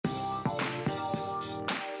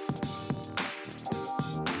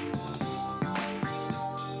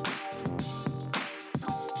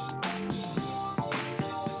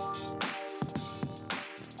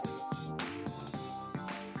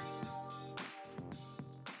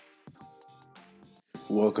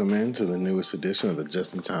Welcome into the newest edition of the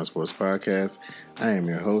Just in Time Sports Podcast. I am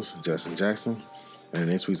your host, Justin Jackson. And in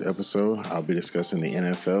this week's episode, I'll be discussing the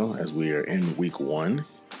NFL as we are in week 1.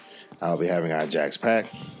 I'll be having our Jack's Pack.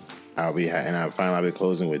 I'll finally be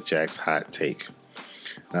closing with Jack's Hot Take.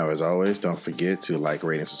 Now, as always, don't forget to like,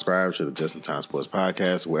 rate, and subscribe to the Just in Time Sports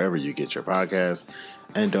Podcast wherever you get your podcasts.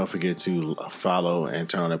 And don't forget to follow and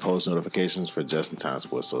turn on the post notifications for Just in Time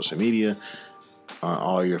Sports social media on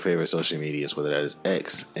all your favorite social medias, whether that is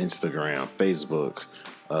X, Instagram, Facebook,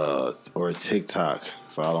 or TikTok.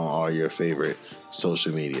 Follow on all your favorite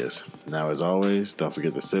social medias. Now, as always, don't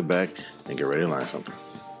forget to sit back and get ready to learn something.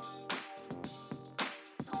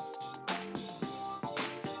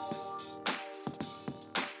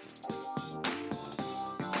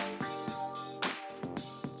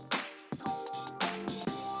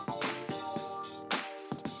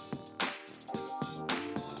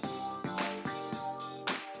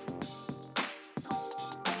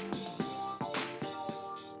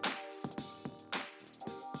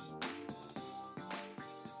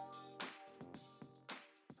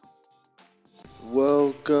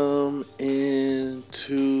 Welcome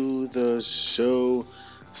into the show.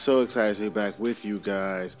 So excited to be back with you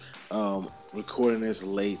guys. Recording this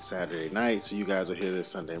late Saturday night, so you guys will hear this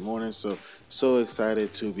Sunday morning. So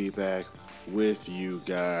excited to be back with you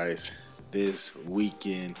guys this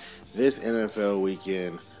weekend, this NFL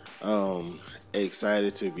weekend.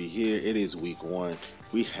 Excited to be here. It is week 1.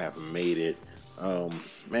 We have made it.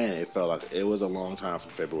 Man, it felt like it was a long time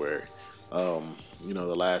from February.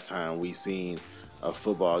 The last time we seen a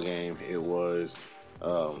football game, it was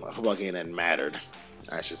a football game that mattered,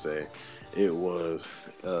 I should say. It was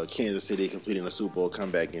Kansas City completing a Super Bowl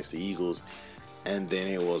comeback against the Eagles, and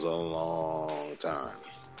then it was a long time.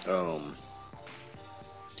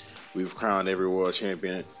 We've crowned every world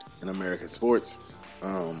champion in American sports.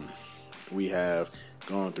 We have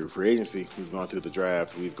gone through free agency, we've gone through the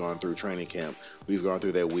draft, we've gone through training camp, we've gone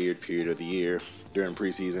through that weird period of the year during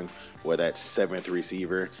preseason where that 7th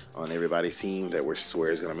receiver on everybody's team that we swear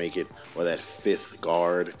is going to make it, or that 5th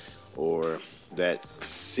guard, or that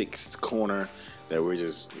 6th corner that we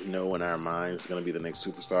just know in our minds is going to be the next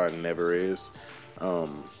superstar and never is.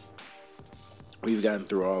 We've gotten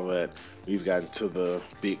through all that. We've gotten to the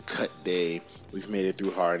big cut day. We've made it through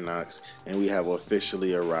Hard Knocks, and we have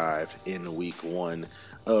officially arrived in week 1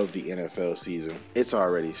 of the NFL season. It's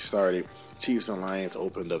already started. Chiefs and Lions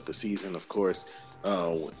opened up the season, of course.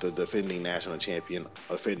 The defending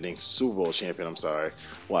Super Bowl champion,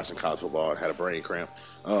 watching college football and had a brain cramp.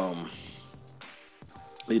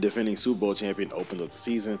 The defending Super Bowl champion opened up the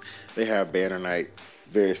season. They have banner night,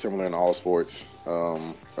 very similar in all sports,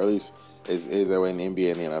 or at least is that way in the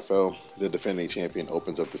NBA and the NFL. The defending champion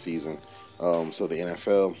opens up the season. So the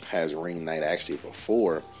NFL has ring night actually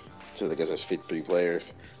before. So I guess there's 53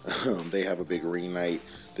 players. They have a big ring night.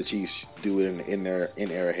 The Chiefs do it in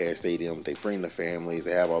Arrowhead Stadium. They bring the families.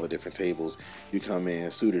 They have all the different tables. You come in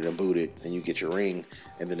suited and booted, and you get your ring.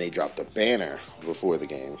 And then they drop the banner before the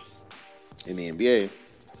game. In the NBA,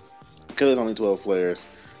 because there's only 12 players,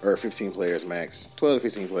 or 15 players max, 12 to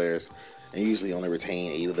 15 players, and usually only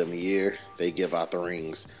retain 8 of them a year, they give out the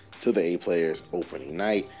rings to the 8 players opening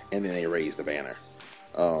night, and then they raise the banner.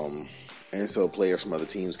 And so players from other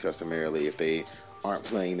teams, customarily, if they aren't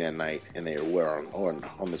playing that night and they were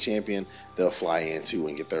on the champion, they'll fly in too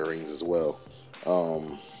and get their rings as well,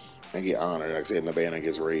 and get honored. Like I said, and the banner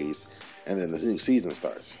gets raised, and then the new season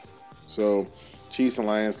starts. So Chiefs and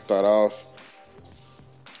Lions start off.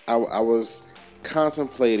 I was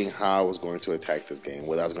contemplating how I was going to attack this game,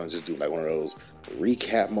 whether I was going to just do like one of those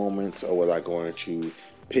recap moments or whether I was going to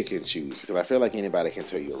pick and choose, because I feel like anybody can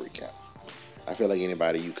tell you a recap. I feel like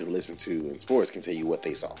anybody you could listen to in sports can tell you what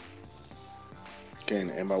they saw. Okay,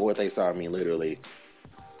 and by what they saw, I mean literally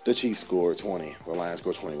the Chiefs scored 20, the Lions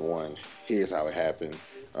scored 21. Here's how it happened.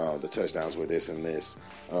 The touchdowns were this and this.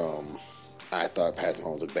 I thought Patrick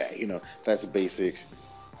Mahomes looked bad. That's basic.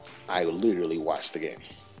 I literally watched the game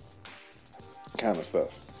kind of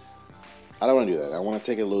stuff. I don't want to do that. I want to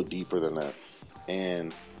take it a little deeper than that.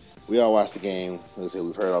 And we all watched the game. Like I said,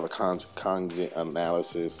 we've heard all the content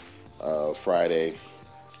analysis Friday.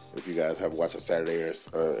 If you guys have watched a Saturday or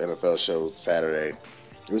NFL show Saturday,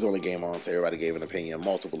 it was the only game on, so everybody gave an opinion,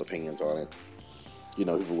 multiple opinions on it.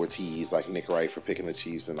 People were teased, like Nick Wright for picking the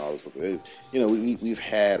Chiefs and all this stuff. We've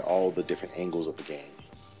had all the different angles of the game.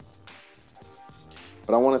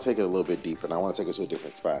 But I want to take it a little bit deeper, and I want to take it to a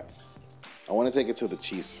different spot. I want to take it to the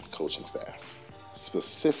Chiefs coaching staff,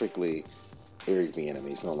 specifically Eric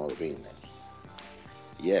Bieniemy no longer being there.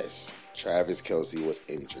 Yes, Travis Kelce was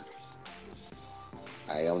injured.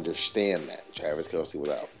 I understand that. Travis Kelce was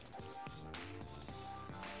out.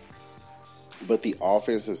 But the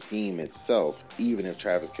offensive scheme itself, even if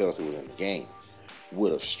Travis Kelce was in the game,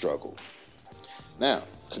 would have struggled. Now,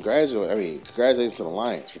 congratulations to the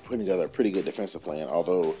Lions for putting together a pretty good defensive plan,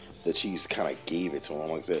 although the Chiefs kind of gave it to them.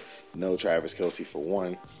 Like I said, no Travis Kelce for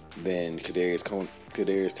one. Then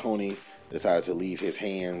Kadarius Toney decided to leave his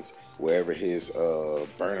hands wherever his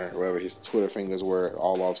wherever his Twitter fingers were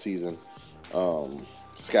all off season.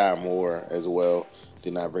 Sky Moore as well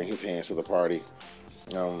did not bring his hands to the party.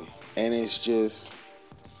 And it's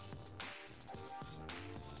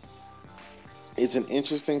an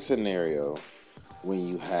interesting scenario when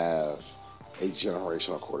you have a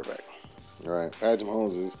generational quarterback, right? Patrick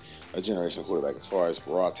Mahomes is a generational quarterback. As far as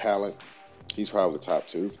raw talent, he's probably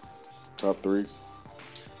the top 3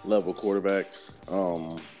 level quarterback.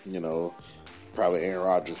 Probably Aaron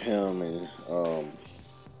Rodgers, him, and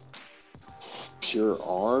pure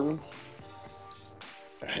arm.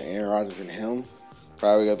 Aaron Rodgers and him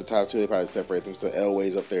probably got the top 2. They probably separate them. So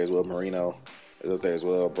Elway's up there as well. Marino is up there as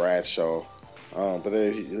well. Bradshaw. But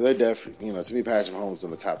they're definitely, to me, Patrick Mahomes is in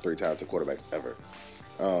the top 3 talented quarterbacks ever.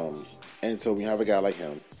 And so when you have a guy like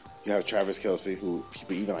him, you have Travis Kelce, who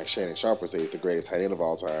people even like Shannon Sharp would say is the greatest tight end of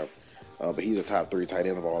all time. But he's a top 3 tight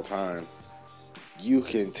end of all time. You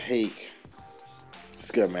can take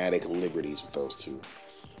schematic liberties with those two.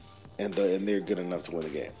 And they're good enough to win the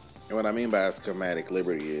game. And what I mean by a schematic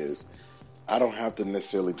liberty is I don't have to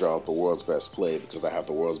necessarily draw up the world's best play because I have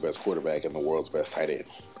the world's best quarterback and the world's best tight end.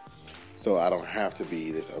 So I don't have to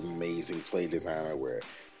be this amazing play designer where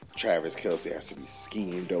Travis Kelce has to be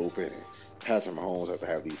schemed open and Patrick Mahomes has to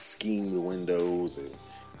have these schemed windows and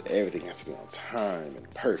everything has to be on time and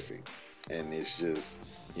perfect. And it's just,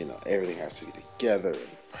 everything has to be together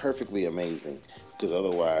and perfectly amazing because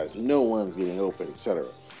otherwise no one's getting open, etc.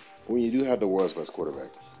 When you do have the world's best quarterback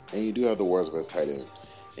and you do have the world's best tight end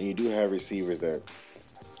and you do have receivers that,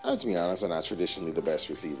 to be honest, are not traditionally the best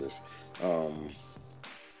receivers,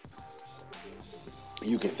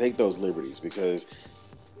 you can take those liberties because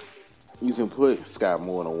you can put Scott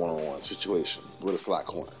Moore in a one-on-one situation with a slot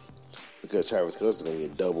corner because Travis Kelce is going to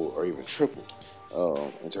get doubled or even tripled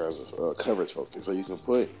in terms of coverage focus. So you can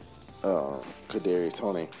put Kadarius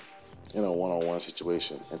Toney in a one-on-one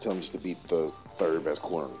situation and tell him just to beat the third best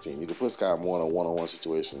corner on the team. You can put Scott Moore in a one-on-one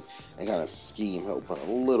situation and kind of scheme help him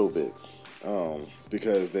a little bit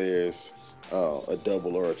because there's a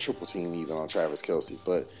double or a triple team even on Travis Kelce.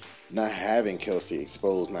 But not having Kelce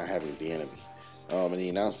exposed, not having the enemy. And the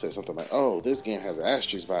announcer said something like, this game has an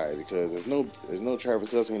asterisk by it because there's no Travis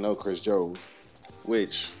Kelce and no Chris Jones,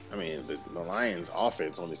 which, the Lions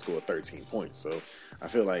offense only scored 13 points. So I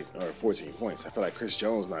feel like, or 14 points. I feel like Chris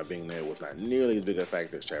Jones not being there was not nearly as big a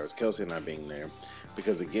factor as Travis Kelce not being there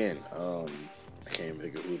because, again, I can't even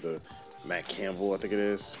think of who Matt Campbell, I think it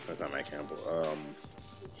is. That's not Matt Campbell.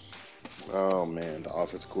 The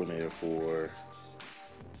offensive coordinator for,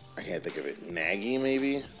 I can't think of it, Nagy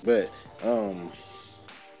maybe, but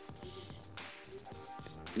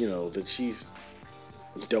the Chiefs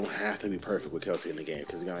don't have to be perfect with Kelce in the game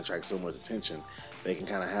because they're going to attract so much attention. They can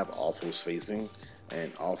kind of have awful spacing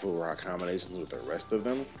and awful raw combinations with the rest of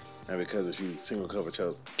them, and because if you single cover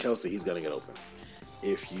Kelce, he's going to get open.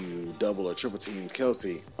 If you double or triple team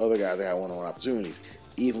Kelce, other guys that have one-on-one opportunities,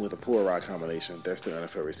 even with a poor raw combination, they're still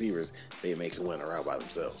NFL receivers. They may can win around by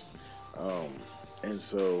themselves. And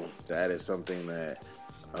so that is something that,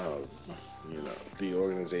 the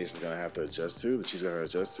organization is going to have to adjust to. The Chiefs are going to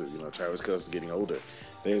adjust to. Travis Kelce is getting older.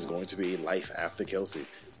 There's going to be life after Kelce.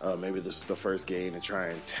 Maybe this is the first game to try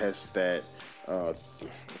and test that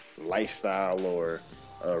lifestyle or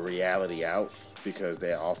reality out because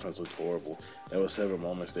their offense looked horrible. There were several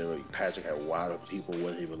moments there where Patrick had wide open people,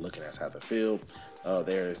 wasn't even looking outside the field.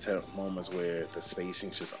 There is moments where the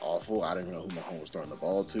spacing's just awful. I didn't know who Mahomes was throwing the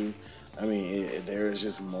ball to. There is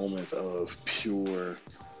just moments of pure,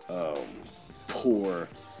 poor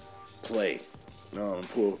play,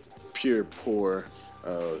 poor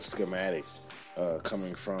schematics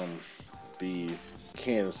coming from the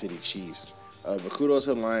Kansas City Chiefs. But kudos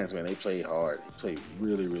to the Lions, man. They played hard. They played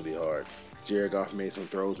really, really hard. Jared Goff made some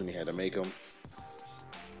throws when he had to make them.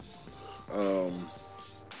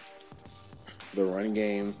 The running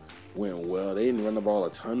game went well. They didn't run the ball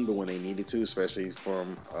a ton, but when they needed to, especially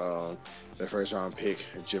from their first-round pick,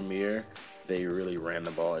 Jameer, they really ran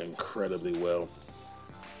the ball incredibly well.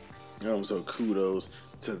 So kudos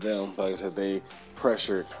to them. Like I said, they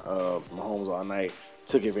pressured Mahomes all night,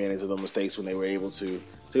 took advantage of the mistakes when they were able to,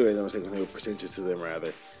 took advantage of the mistakes when they were pretentious to them,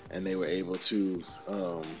 rather, and they were able to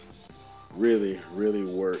really, really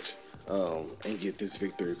work and get this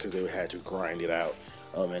victory because they had to grind it out.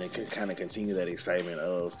 and it can kind of continue that excitement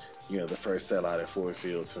of, the first sellout at Ford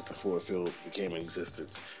Field since the Ford Field became in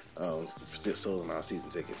existence, sold on our season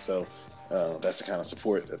tickets. So that's the kind of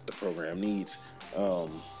support that the program needs.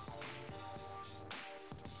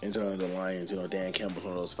 In terms of the Lions, Dan Campbell's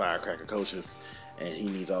one of those firecracker coaches, and he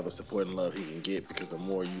needs all the support and love he can get, because the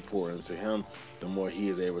more you pour into him, the more he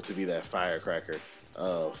is able to be that firecracker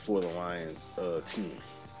for the Lions team.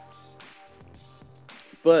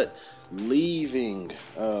 But leaving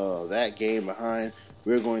that game behind,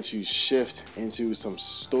 we're going to shift into some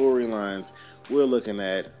storylines we're looking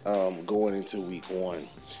at going into week one.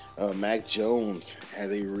 Mac Jones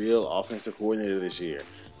has a real offensive coordinator this year.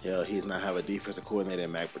 He's not have a defensive coordinator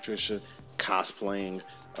in Matt Patricia cosplaying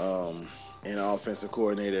an offensive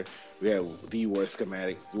coordinator. We had the worst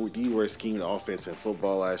schemed offense in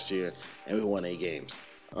football last year, and we won 8 games.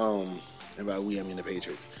 And by we, I mean the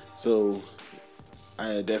Patriots. So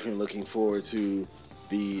I am definitely looking forward to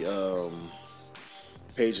the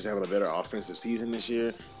Patriots having a better offensive season this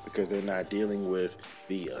year, because they're not dealing with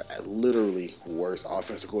the literally worst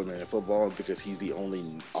offensive coordinator in football, because he's the only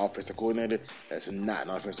offensive coordinator that's not an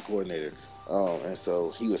offensive coordinator. And so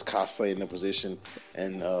he was cosplaying the position,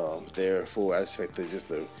 and therefore I expect just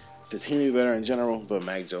the team to be better in general, but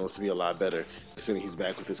Mac Jones to be a lot better, considering he's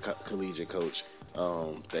back with his collegiate coach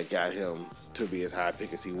that got him to be as high a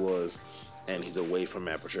pick as he was, and he's away from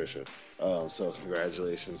Matt Patricia. So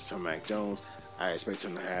congratulations to Mac Jones. I expect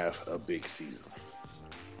him to have a big season.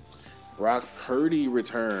 Brock Purdy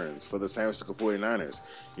returns for the San Francisco 49ers.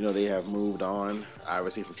 They have moved on,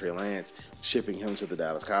 obviously, from Trey Lance, shipping him to the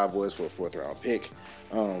Dallas Cowboys for a 4th-round pick.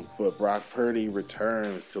 But Brock Purdy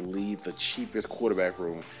returns to lead the cheapest quarterback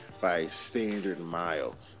room by a standard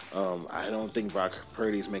mile. I don't think Brock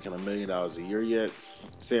Purdy's making $1 million a year yet.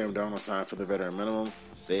 Sam Darnold signed for the veteran minimum.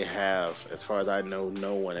 They have, as far as I know,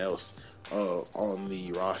 no one else on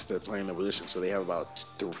the roster playing the position. So they have about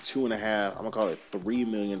 $2.5, I'm going to call it $3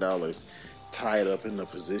 million tied up in the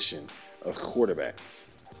position of quarterback.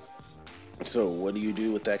 So what do you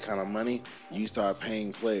do with that kind of money? You start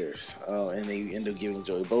paying players. And they end up giving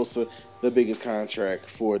Joey Bosa the biggest contract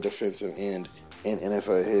for a defensive end in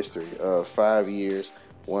NFL history. 5 years,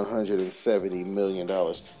 $170 million,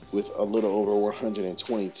 with a little over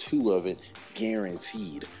 122 of it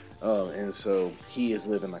guaranteed. And so he is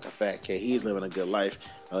living like a fat cat. He is living a good life.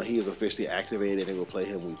 He is officially activated. They will play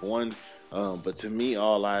him week 1. But to me,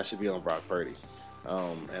 all eyes should be on Brock Purdy.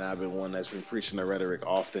 And I've been one that's been preaching the rhetoric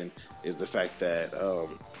often, is the fact that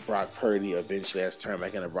Brock Purdy eventually has to turn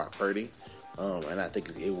back into Brock Purdy. And I think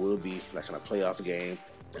it will be like in a playoff game,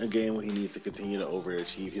 a game where he needs to continue to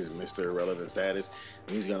overachieve his Mr. Irrelevant status.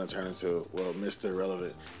 And he's going to turn into, Mr.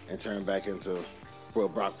 Irrelevant and turn back into,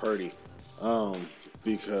 Brock Purdy.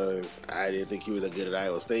 Because I didn't think he was that good at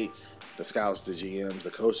Iowa State. The scouts, the GMs, the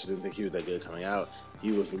coaches didn't think he was that good coming out.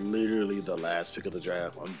 He was literally the last pick of the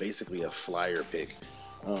draft, on basically a flyer pick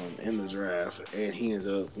in the draft. And he ends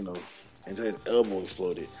up, until his elbow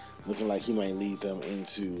exploded, looking like he might lead them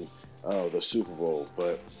into the Super Bowl.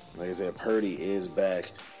 But like I said, Purdy is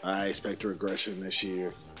back. I expect a regression this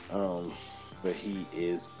year, but he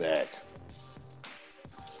is back.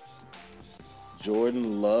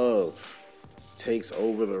 Jordan Love takes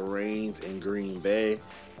over the reins in Green Bay.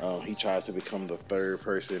 He tries to become the 3rd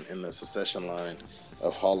person in the succession line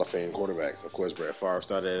of Hall of Fame quarterbacks. Of course, Brett Favre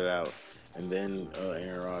started it out, and then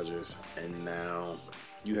Aaron Rodgers, and now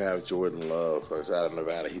you have Jordan Love, who's out of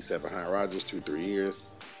Nevada. He sat behind Rodgers 2-3 years.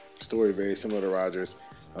 Story very similar to Rodgers.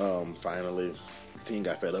 Finally, the team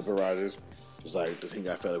got fed up with Rodgers, just like the team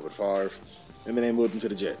got fed up with Favre, and then they moved him to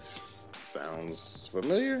the Jets. Sounds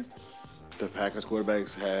familiar? The Packers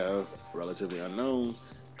quarterbacks have relatively unknowns,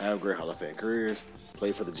 have great Hall of Fame careers,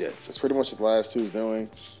 play for the Jets. That's pretty much what the last two is doing.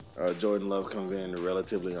 Jordan Love comes in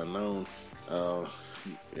relatively unknown.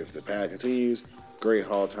 If the path continues, great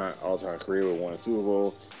all-time career with 1 Super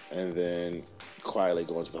Bowl, and then quietly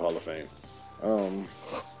going to the Hall of Fame.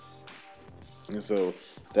 And so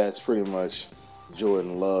that's pretty much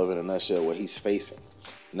Jordan Love in a nutshell, what he's facing.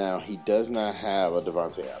 Now, he does not have a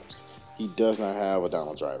Devontae Adams. He does not have a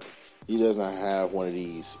Donald Driver. He does not have one of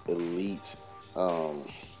these elite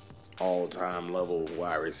all-time level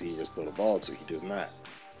wide receivers to throw the ball to. He does not.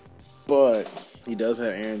 But he does have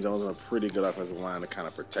Aaron Jones and a pretty good offensive line to kind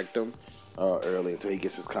of protect him early until he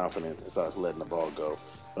gets his confidence and starts letting the ball go.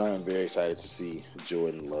 But I am very excited to see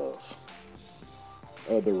Jordan Love.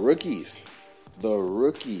 The rookies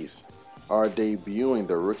are debuting.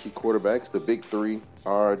 The rookie quarterbacks, the big 3,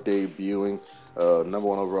 are debuting. Number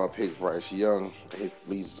 1 overall pick Bryce Young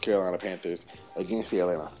leads the Carolina Panthers against the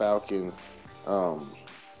Atlanta Falcons.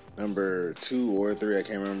 number 2 or 3, I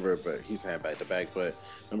can't remember, but he's had back-to-back, but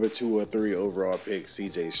number 2 or 3 overall pick,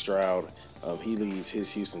 C.J. Stroud. He leads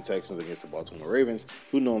his Houston Texans against the Baltimore Ravens,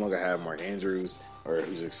 who no longer have Mark Andrews, or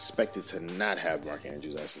who's expected to not have Mark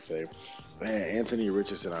Andrews, I should say. And Anthony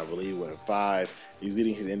Richardson, I believe, went 5. He's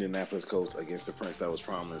leading his Indianapolis Colts against the Prince that was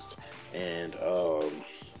promised, and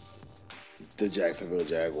the Jacksonville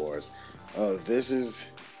Jaguars. This is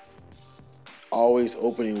always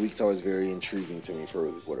opening week's always very intriguing to me for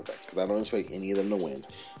rookie quarterbacks because I don't expect any of them to win.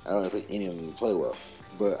 I don't expect any of them to play well,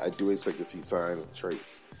 but I do expect to see sign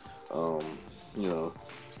traits.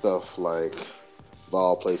 Stuff like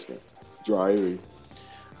ball placement, driving,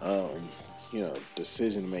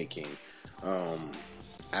 decision making,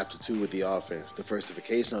 aptitude with the offense,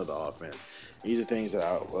 diversification of the offense. These are things that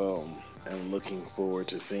I am looking forward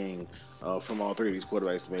to seeing from all 3 of these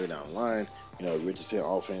quarterbacks maybe down the line. Richardson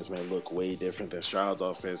offense may look way different than Stroud's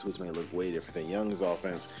offense, which may look way different than Young's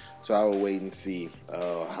offense. So I will wait and see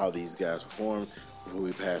how these guys perform before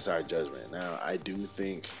we pass our judgment. Now, I do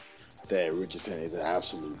think that Richardson is an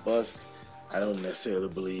absolute bust. I don't necessarily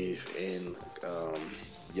believe in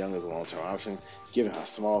Young as a long-term option, given how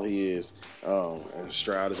small he is, and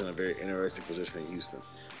Stroud is in a very interesting position in Houston.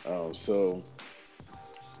 So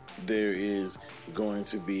there is going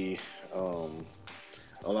to be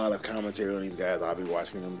a lot of commentary on these guys. I'll be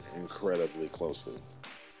watching them incredibly closely.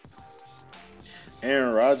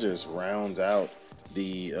 Aaron Rodgers rounds out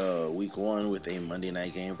the week 1 with a Monday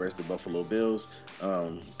night game versus the Buffalo Bills.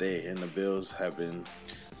 They and the Bills have been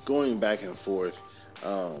going back and forth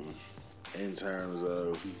in terms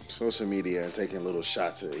of social media and taking little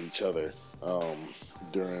shots at each other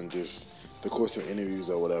during the course of interviews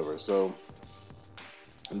or whatever. So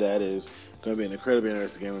that is going to be an incredibly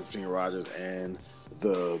interesting game between Rodgers and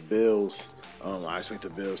the Bills. I expect the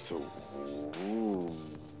Bills to...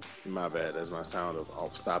 my bad. That's my sound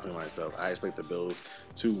of stopping myself. I expect the Bills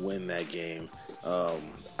to win that game. I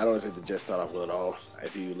don't expect the Jets start off well at all.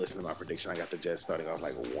 If you listen to my prediction, I got the Jets starting off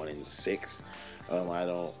like 1-6. I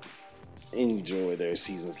don't enjoy their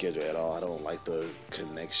season schedule at all. I don't like the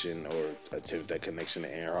connection or attempt that connection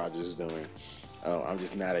that Aaron Rodgers is doing. I'm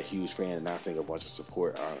just not a huge fan of not seeing a bunch of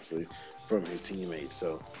support, honestly, from his teammates.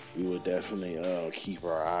 So we will definitely keep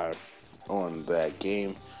our eye on that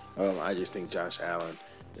game. I just think Josh Allen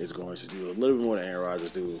is going to do a little bit more than Aaron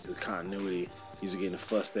Rodgers do with continuity. He's been getting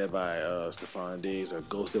fussed at by Stephon Diggs, or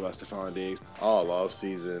ghosted by Stephon Diggs all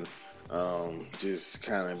offseason. Just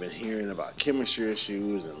kind of been hearing about chemistry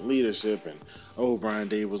issues and leadership, and Brian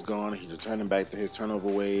Daboll's gone. He's returning back to his turnover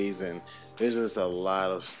ways, and there's just a lot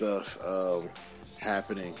of stuff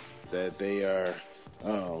happening that they are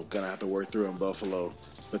gonna have to work through in Buffalo.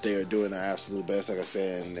 But they are doing their absolute best, like I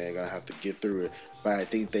said, and they're gonna have to get through it. But I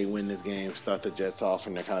think they win this game, start the Jets off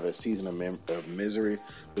in their kind of a season of misery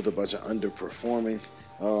with a bunch of underperforming.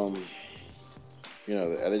 I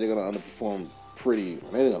think they're gonna underperform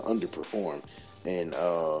they're gonna underperform, and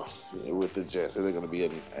with the Jets, they're gonna be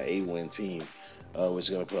an 8-win team, which is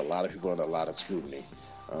gonna put a lot of people under a lot of scrutiny.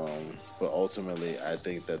 But ultimately, I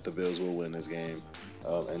think that the Bills will win this game,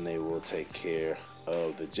 and they will take care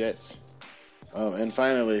of the Jets. And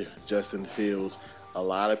finally, Justin Fields, a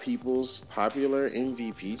lot of people's popular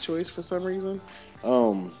MVP choice for some reason.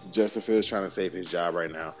 Justin Fields trying to save his job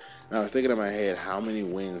right now. Now, I was thinking in my head, how many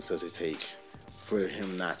wins does it take for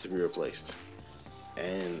him not to be replaced?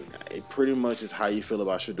 And it pretty much is how you feel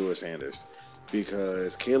about Shedeur Sanders,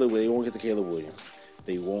 because they won't get to Caleb Williams.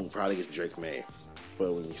 They won't probably get to Drake May.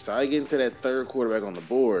 But when you start getting to that third quarterback on the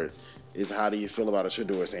board, is how do you feel about a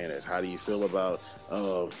Shedeur Sanders? How do you feel about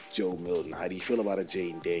Joe Milton? How do you feel about a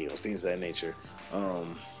Jaden Daniels? Things of that nature.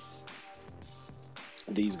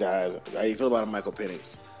 These guys, how do you feel about a Michael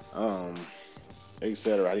Penix?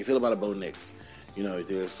 Etc. How do you feel about a Bo Nix?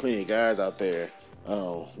 There's plenty of guys out there.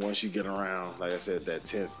 Once you get around, like I said, that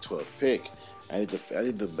 10th, 12th pick, I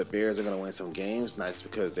think the Bears are going to win some games, not just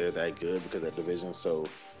because they're that good, because their division's so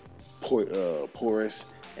porous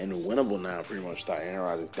and winnable now, pretty much, without Aaron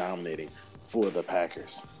Rodgers dominating for the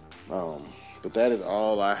Packers. But that is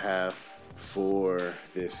all I have for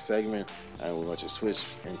this segment, and we're going to switch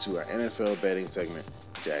into our NFL betting segment,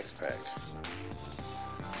 Jack's Pack.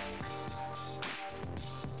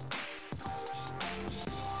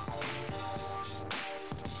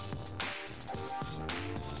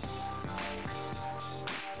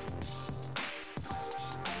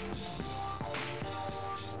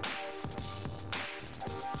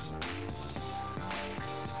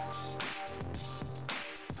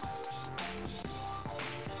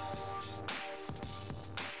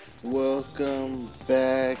 Welcome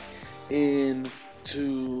back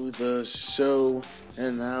into the show,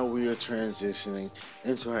 And now we are transitioning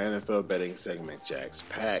into our NFL betting segment, Jack's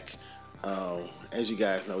Pack. As you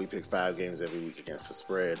guys know, we pick 5 games every week against the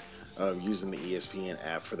spread, using the ESPN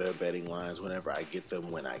app for their betting lines whenever I get them,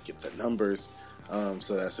 when I get the numbers.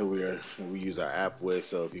 So that's what we use our app with.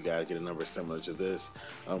 So if you guys get a number similar to this,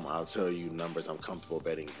 I'll tell you numbers I'm comfortable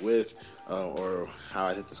betting with, or how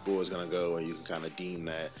I think the score is going to go, and you can kind of deem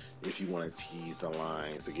that if you want to tease the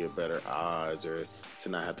lines to get better odds, or to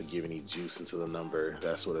not have to give any juice into the number,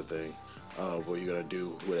 that sort of thing. Where you're going to do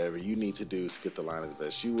whatever you need to do to get the line as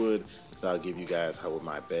best you would. So I'll give you guys what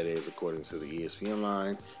my bet is according to the ESPN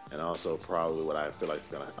line, and also probably what I feel like is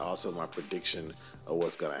going to, also my prediction of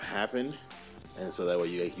what's going to happen. And so that way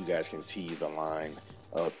you guys can tease the line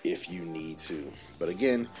up if you need to. But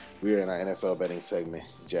again, we're in our NFL betting segment,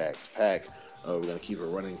 Jack's Pack. We're going to keep a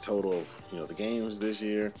running total of the games this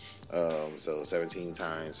year. So 17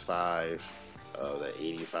 times 5, that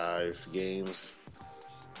 85 games.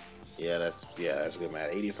 Yeah, that's good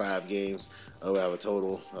math. 85 games. We have a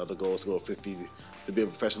total. The goal is to go 50. To be a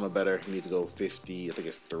professional bettor, you need to go 50. I think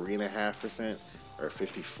it's 3.5%. Or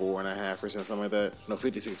 54.5%, something like that. No,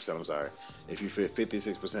 56%. I'm sorry. If you fit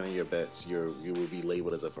 56% of your bets, you will be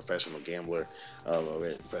labeled as a professional gambler.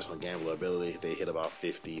 Professional gambler ability. They hit about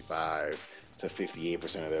 55 to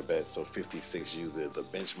 58% of their bets. So 56, the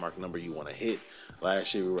benchmark number you want to hit.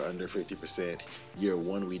 Last year we were under 50%. Year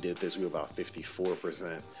 1 we did this. We were about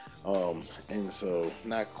 54%. And so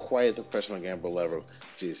not quite at the professional gambler level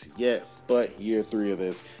just yet. But year 3 of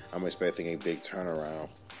this, I'm expecting a big turnaround.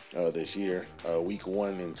 This year, week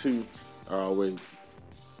 1 and 2 are always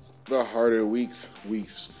the harder weeks.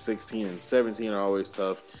 Weeks 16 and 17 are always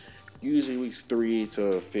tough. Usually weeks 3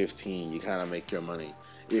 to 15, you kind of make your money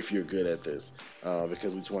if you're good at this.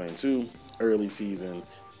 Because week 1 and 2, early season,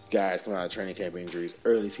 guys coming out of training camp injuries,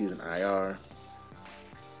 early season IR.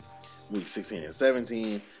 Week 16 and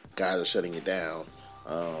 17, guys are shutting it down.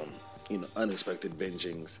 Unexpected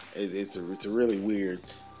bingings. It's a really weird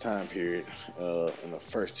time period in the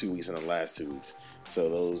first 2 weeks and the last 2 weeks. So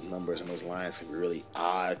those numbers and those lines can be really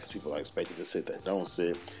odd because people are expected to sit that don't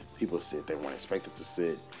sit. People sit they weren't expected to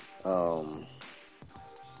sit. It's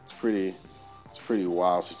a pretty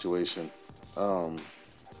wild situation.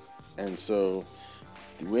 And so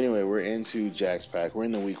anyway, we're into Jack's Pack. We're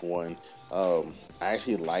in the week 1. I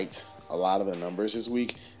actually liked a lot of the numbers this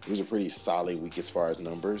week. It was a pretty solid week as far as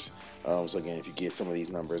numbers. So again, if you get some of these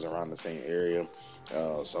numbers around the same area,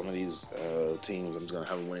 some of these teams, I'm just going to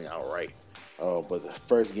have them winning outright. But the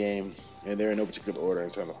first game, and they're in no particular order in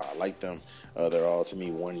terms of how I like them, they're all, to me,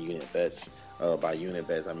 1-unit bets. By unit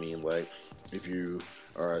bets, I mean, like, if you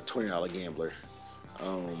are a $20 gambler,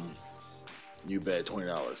 you bet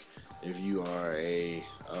 $20. If you are a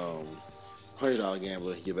 $100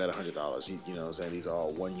 gambler, you bet $100. You know what I'm saying? These are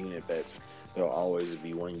all 1-unit bets. There'll always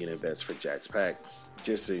be 1-unit bets for Jack's Pack.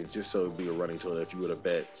 Just so it'd be a running total. If you would have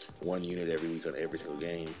bet 1 unit every week on every single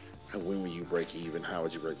game, when would you break even? How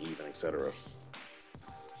would you break even, etc.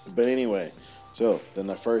 But anyway, so then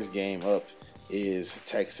the first game up is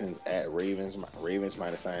Texans at Ravens. Ravens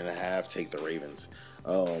minus 9.5. Take the Ravens.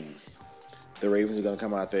 The Ravens are going to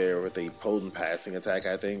come out there with a potent passing attack,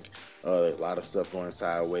 I think. A lot of stuff going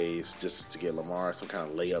sideways just to get Lamar some kind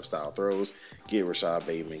of layup style throws. Get Rashad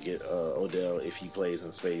Bateman, get Odell if he plays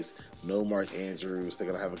in space. No Mark Andrews. They're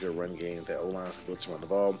going to have a good run game. Their O-line is built to run the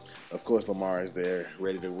ball. Of course, Lamar is there,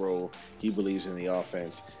 ready to roll. He believes in the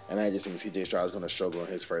offense. And I just think C.J. Stroud is going to struggle in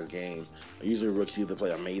his first game. Usually rookies either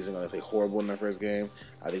play amazing or they play horrible in their first game.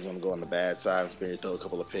 I think he's going to go on the bad side. Maybe throw a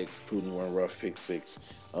couple of picks, including one rough pick 6.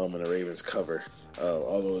 And the Ravens cover.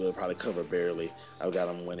 Although they'll probably cover barely. I've got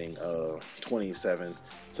them winning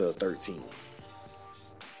 27-13.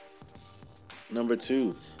 Number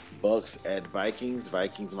 2, Bucks at Vikings.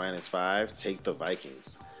 Vikings minus 5. Take the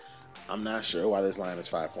Vikings. I'm not sure why this line is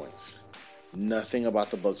 5 points. Nothing about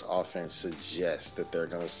the Bucks offense suggests that they're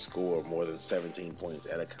going to score more than 17 points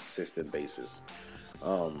at a consistent basis.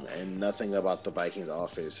 And nothing about the Vikings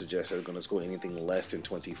offense suggests they're going to score anything less than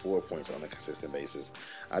 24 points on a consistent basis.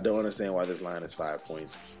 I don't understand why this line is 5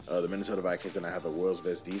 points. The Minnesota Vikings do not have the world's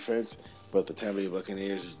best defense, but the Tampa Bay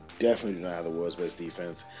Buccaneers definitely do not have the world's best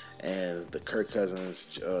defense. And the Kirk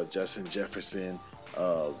Cousins, Justin Jefferson,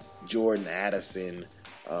 Jordan Addison,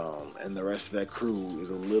 and the rest of that crew is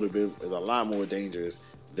a lot more dangerous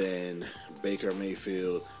than Baker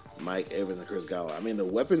Mayfield, Mike Evans, and Chris Godwin. I mean, the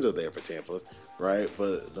weapons are there for Tampa, right?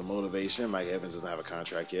 But the motivation, Mike Evans doesn't have a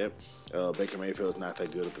contract yet. Baker Mayfield is not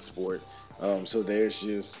that good at the sport. So there's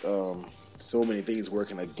just so many things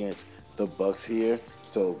working against the Bucks here.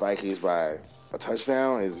 So Vikings by a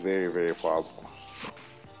touchdown is very, very plausible.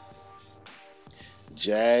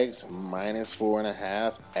 Jags minus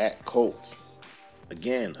 4.5 at Colts.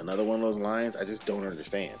 Again, another one of those lines I just don't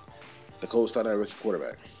understand. The Colts started a rookie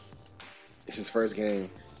quarterback. It's his first game.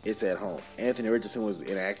 It's at home. Anthony Richardson was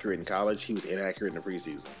inaccurate in college. He was inaccurate in the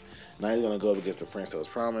preseason. Now he's going to go up against the Prince that was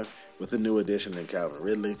promised with the new addition in Calvin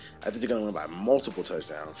Ridley. I think they're going to win by multiple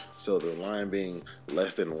touchdowns. So the line being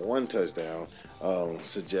less than one touchdown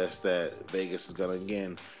suggests that Vegas is going to,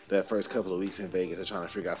 again, that first couple of weeks in Vegas, they're trying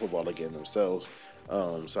to figure out football again themselves.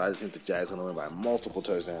 So I just think the Jags are going to win by multiple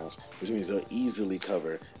touchdowns, which means they'll easily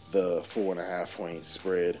cover the 4.5 point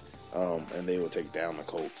spread, and they will take down the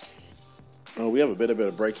Colts. We have a bit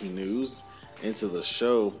of breaking news into the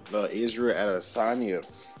show. Israel Adesanya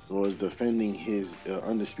was defending his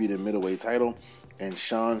undisputed middleweight title, and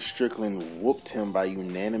Sean Strickland whooped him by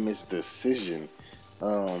unanimous decision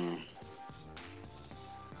to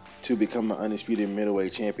become the undisputed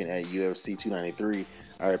middleweight champion at UFC 293.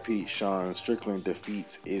 I repeat, Sean Strickland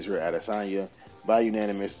defeats Israel Adesanya by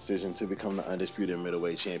unanimous decision to become the undisputed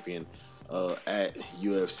middleweight champion at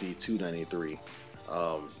UFC 293.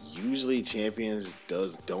 Usually champions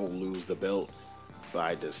don't lose the belt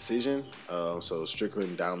by decision. So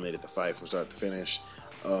Strickland dominated the fight from start to finish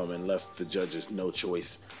and left the judges no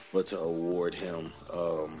choice but to award him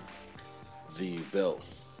the belt.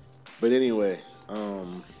 But anyway,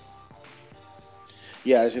 I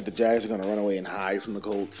just think the Jags are going to run away and hide from the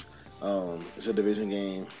Colts. It's a division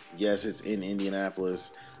game. Yes, it's in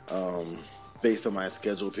Indianapolis. Based on my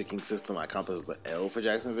schedule picking system, I count this as the L for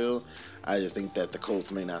Jacksonville. I just think that the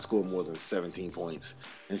Colts may not score more than 17 points.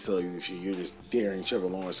 And so you're just daring Trevor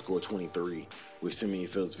Lawrence to score 23, which to me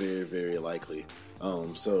feels very, very likely.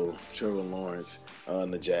 So Trevor Lawrence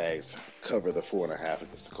and the Jags cover the 4.5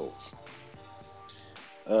 against the Colts.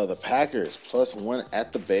 The Packers +1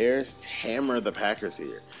 at the Bears. Hammer the Packers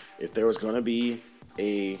here. If there was going to be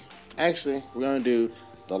we're going to do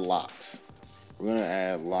the locks. We're going to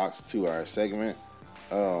add locks to our segment.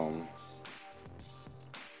 And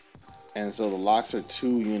so the locks are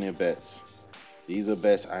 2-unit bets. These are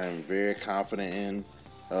bets I am very confident in.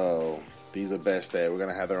 These are bets that we're going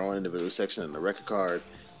to have their own individual section in the record card.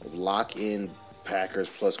 Lock in Packers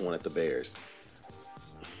 +1 at the Bears.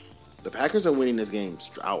 The Packers are winning this game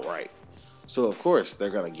outright. So, of course, they're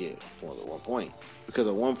going to get more than 1 point. Because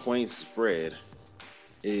a 1 point spread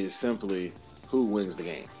is simply who wins the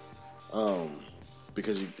game.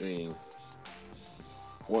 Because it's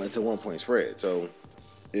a 1 point spread. So,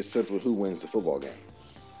 it's simply who wins the football game.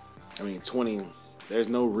 There's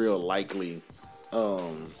no real likely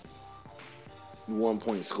 1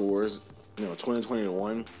 point scores.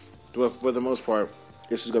 20-21. But for the most part,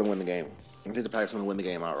 this is going to win the game. I think the Packers are going to win the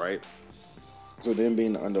game outright. So them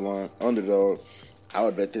being the underdog, I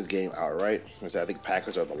would bet this game outright. I think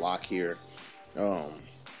Packers are the lock here. And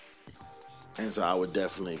so I would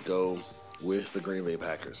definitely go with the Green Bay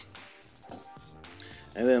Packers.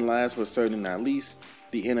 And then last but certainly not least,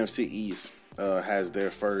 the NFC East has their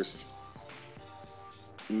first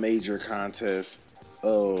major contest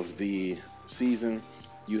of the season.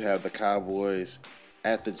 You have the Cowboys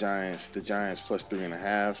at the Giants. The Giants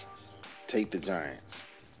 +3.5. Take the Giants.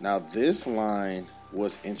 Now this line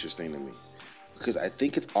was interesting to me because I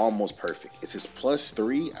think it's almost perfect. It's just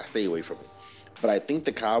 +3. I stay away from it. But I think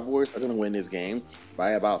the Cowboys are going to win this game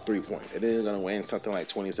by about 3 points. And then they're going to win something like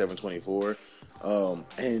 27-24,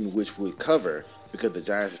 and which would cover because the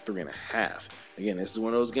Giants is 3.5. Again, this is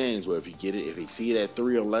one of those games where if you see it at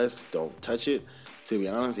 3 or less, don't touch it. To be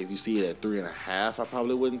honest, if you see it at 3.5, I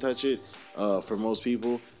probably wouldn't touch it for most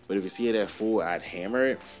people. But if you see it at 4, I'd hammer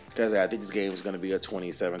it because I think this game is going to be a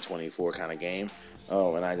 27-24 kind of game.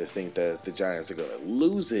 And I just think that the Giants are going to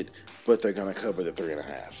lose it, but they're going to cover the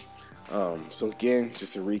 3.5. So again,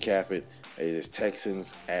 just to recap it is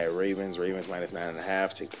Texans at Ravens. Ravens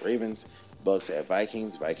 -9.5. Take the Ravens. Bucks at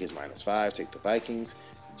Vikings. Vikings -5. Take the Vikings.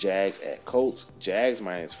 Jags at Colts. Jags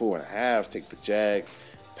 -4.5. Take the Jags.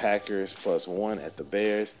 Packers +1 at the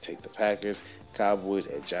Bears. Take the Packers. Cowboys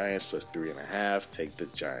at Giants +3.5. Take the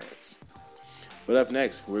Giants. But up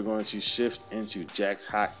next, we're going to shift into Jack's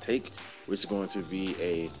Hot Take, which is going to be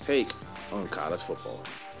a take on college football.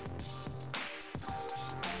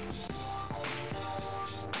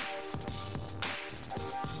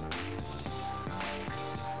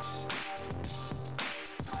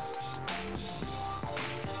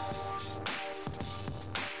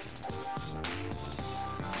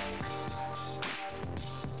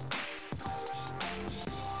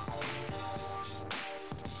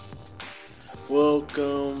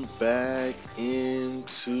 Welcome back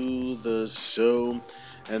into the show,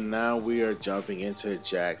 and now we are jumping into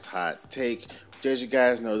Jack's Hot Take. As you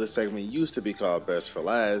guys know, this segment used to be called Best for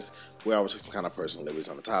Last, where I would take some kind of personal liberties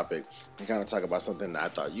on the topic and kind of talk about something that I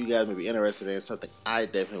thought you guys may be interested in, something I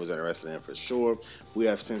definitely was interested in for sure. We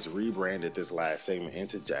have since rebranded this last segment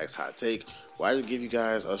into Jack's Hot Take, where I just give you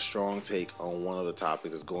guys a strong take on one of the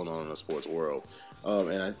topics that's going on in the sports world.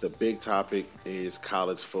 And the big topic is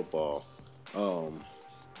college football.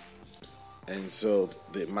 And so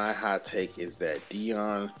my hot take is that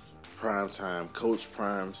Deion Primetime, Coach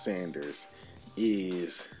Prime Sanders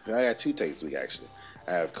is, I got two takes this week actually.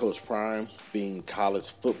 I have Coach Prime being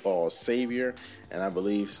college football's savior, and I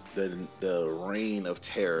believe the reign of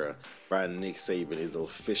terror by Nick Saban is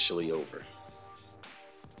officially over.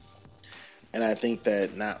 And I think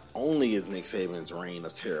that not only is Nick Saban's reign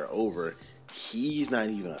of terror over, he's not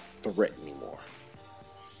even a threat anymore.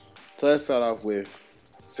 So let's start off with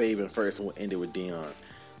Saban first, and we'll end it with Deion.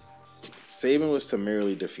 Saban was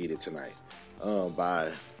summarily defeated tonight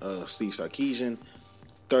by Steve Sarkisian,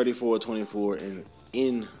 34-24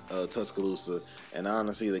 in Tuscaloosa. And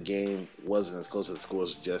honestly, the game wasn't as close as the score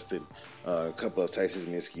suggested. A couple of Texas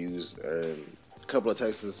miscues, a couple of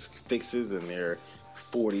Texas fixes, and they're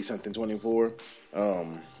 40-something 24.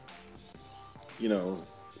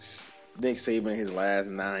 Nick Saban, his last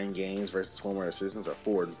 9 games versus former assistants are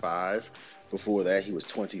 4-5. Before that, he was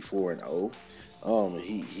 24-0.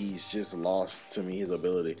 He's just lost to me his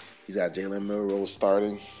ability. He's got Jalen Milroe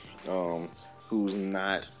starting, who's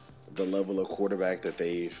not the level of quarterback that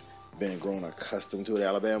they've been grown accustomed to at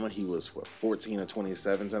Alabama. He was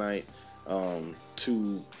 14-27 tonight,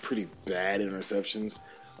 2 pretty bad interceptions,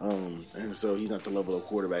 and so he's not the level of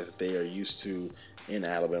quarterback that they are used to in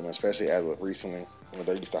Alabama, especially as of recently.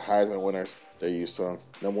 They're used to Heisman winners. They're used to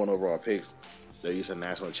number 1 overall picks. They're used to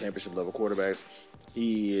national championship level quarterbacks.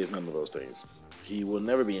 He is none of those things. He will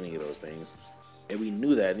never be any of those things. And we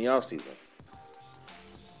knew that in the offseason.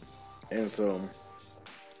 And so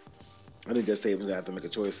I think that Saban's going to have to make a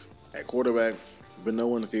choice at quarterback, but no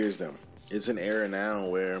one fears them. It's an era now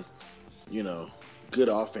where, good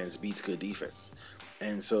offense beats good defense.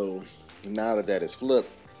 And so now that is flipped,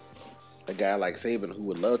 a guy like Saban, who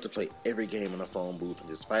would love to play every game in the phone booth and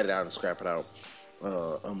just fight it out and scrap it out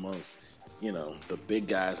amongst, the big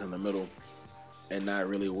guys in the middle, and not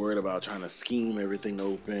really worried about trying to scheme everything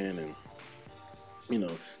open, and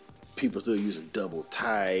people still using double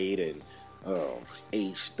tight and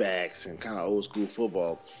H-backs and kind of old school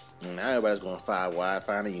football. And now everybody's going 5 wide,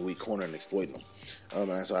 finding your weak corner and exploiting them.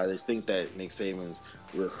 And so I just think that Nick Saban's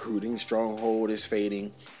recruiting stronghold is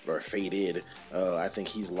faded. I think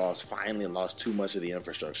he's finally lost too much of the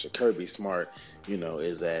infrastructure. Kirby Smart,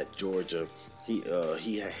 is at Georgia. He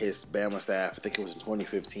his Bama staff, I think it was in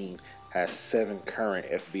 2015, has 7 current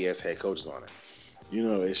FBS head coaches on it.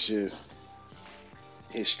 It's just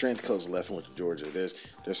his strength coach left and went to Georgia.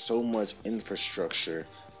 There's so much infrastructure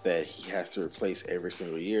that he has to replace every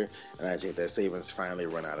single year, and I think that Saban's finally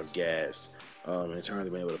run out of gas in terms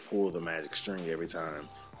of being able to pull the magic string every time.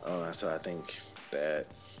 So I think that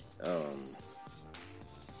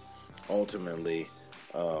ultimately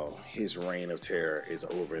his reign of terror is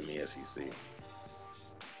over in the SEC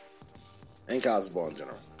and college football in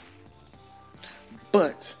general.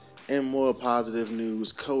 But in more positive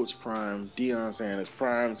news, Coach Prime, Deion Sanders,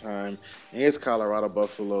 prime time, and his Colorado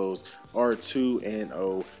Buffaloes are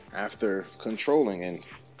 2-0 after controlling and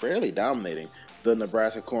fairly dominating the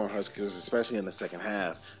Nebraska Cornhuskers, especially in the second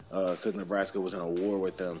half, because Nebraska was in a war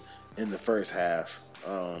with them in the first half,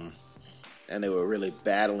 and they were really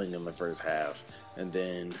battling in the first half, and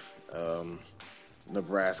then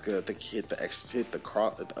Nebraska, I think, hit the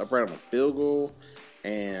upright on a field goal,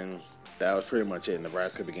 and that was pretty much it.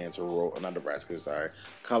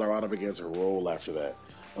 Colorado began to roll after that.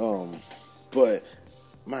 But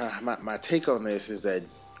my take on this is that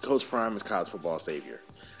Coach Prime is college football savior.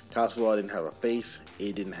 College football didn't have a face.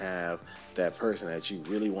 It didn't have that person that you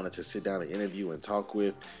really wanted to sit down and interview and talk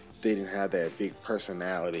with. They didn't have that big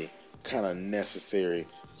personality kind of necessary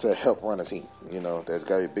to help run a team. There's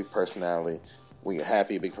got to be a big personality when you're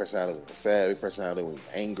happy, big personality when you're sad, big personality when you're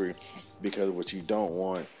angry, because what you don't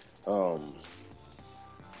want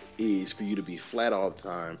is for you to be flat all the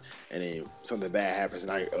time, and then something bad happens,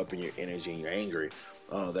 and now you're up in your energy and you're angry.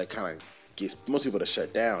 That kind of gets most people to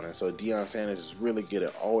shut down. And so Deion Sanders is really good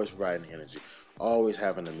at always providing energy, always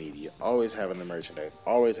having the media, always having the merchandise,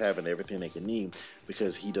 always having everything they can need,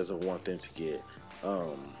 because he doesn't want them to get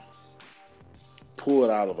pulled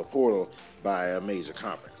out of the portal by a major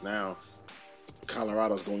conference. Now,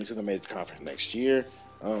 Colorado's going into the major conference next year.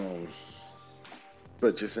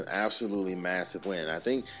 But just an absolutely massive win. I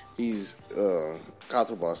think he's college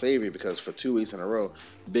football savior because for 2 weeks in a row,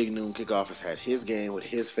 Big Noon Kickoff has had his game with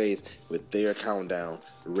his face, with their countdown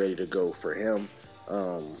ready to go for him.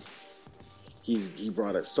 he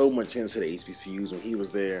brought us so much into the HBCUs when he was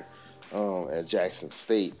there at Jackson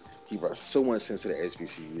State. He brought so much into the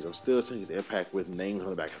HBCUs. I'm still seeing his impact with names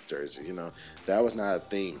on the back of the jersey. You know, that was not a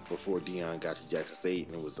thing before Deion got to Jackson State,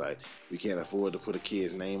 and it was like, we can't afford to put a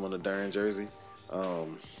kid's name on the darn jersey.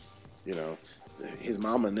 You know, his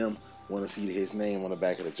mama and them want to see his name on the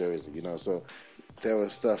back of the jersey. You know, so there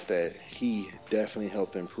was stuff that he definitely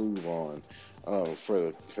helped improve on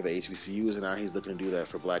for the HBCUs, and now he's looking to do that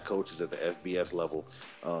for black coaches at the FBS level,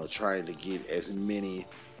 trying to get as many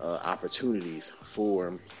opportunities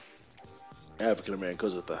for African American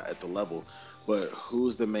coaches at the level. But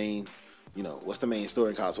who's the main, what's the main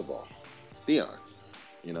story in college football? It's Deion.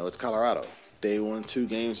 It's Colorado. They won 2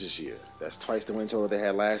 games this year. That's twice the win total they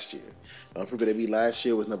had last year. The only people they beat last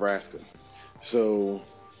year was Nebraska. So,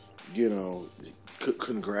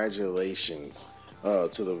 congratulations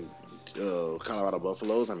to the Colorado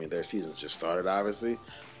Buffaloes. I mean, their season just started, obviously,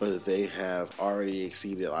 but they have already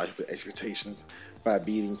exceeded a lot of expectations by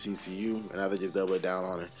beating TCU, and now they just double it down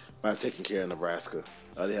on it by taking care of Nebraska.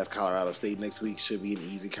 They have Colorado State next week. Should be an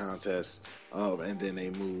easy contest, and then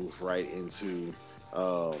they move right into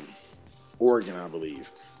Oregon, I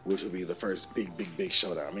believe, which will be the first big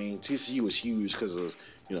showdown. I mean, TCU was huge because of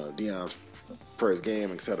Deion's first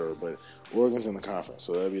game, etc. But Oregon's in the conference,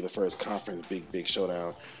 so that'll be the first conference big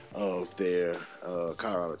showdown of their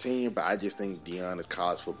Colorado team. But I just think Deion is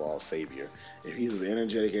college football savior. If he's as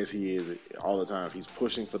energetic as he is all the time, if he's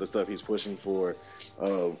pushing for the stuff he's pushing for,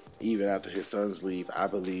 even after his sons leave, I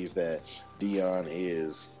believe that Deion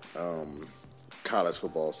is college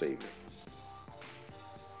football savior.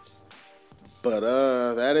 But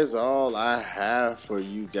that is all I have for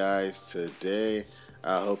you guys today.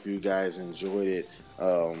 I hope you guys enjoyed it.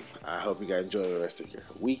 I hope you guys enjoy the rest of your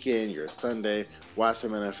weekend, your Sunday. Watch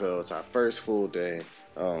some NFL. It's our first full day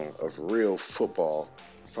of real football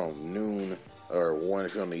from noon or 1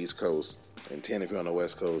 if you're on the East Coast and 10 if you're on the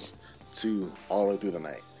West Coast to all the way through the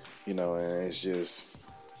night. And it's just,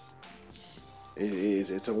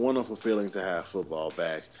 it's a wonderful feeling to have football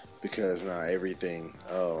back because now everything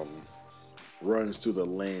runs through the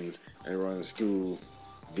lens and runs through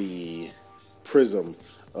the prism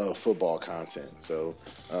of football content. So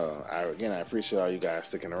I appreciate all you guys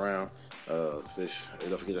sticking around. Don't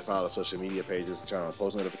forget to follow social media pages, turn on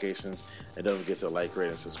post notifications, and don't forget to like,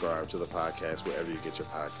 rate, and subscribe to the podcast wherever you get your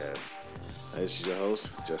podcasts. This is your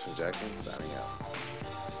host, Justin Jackson, signing out.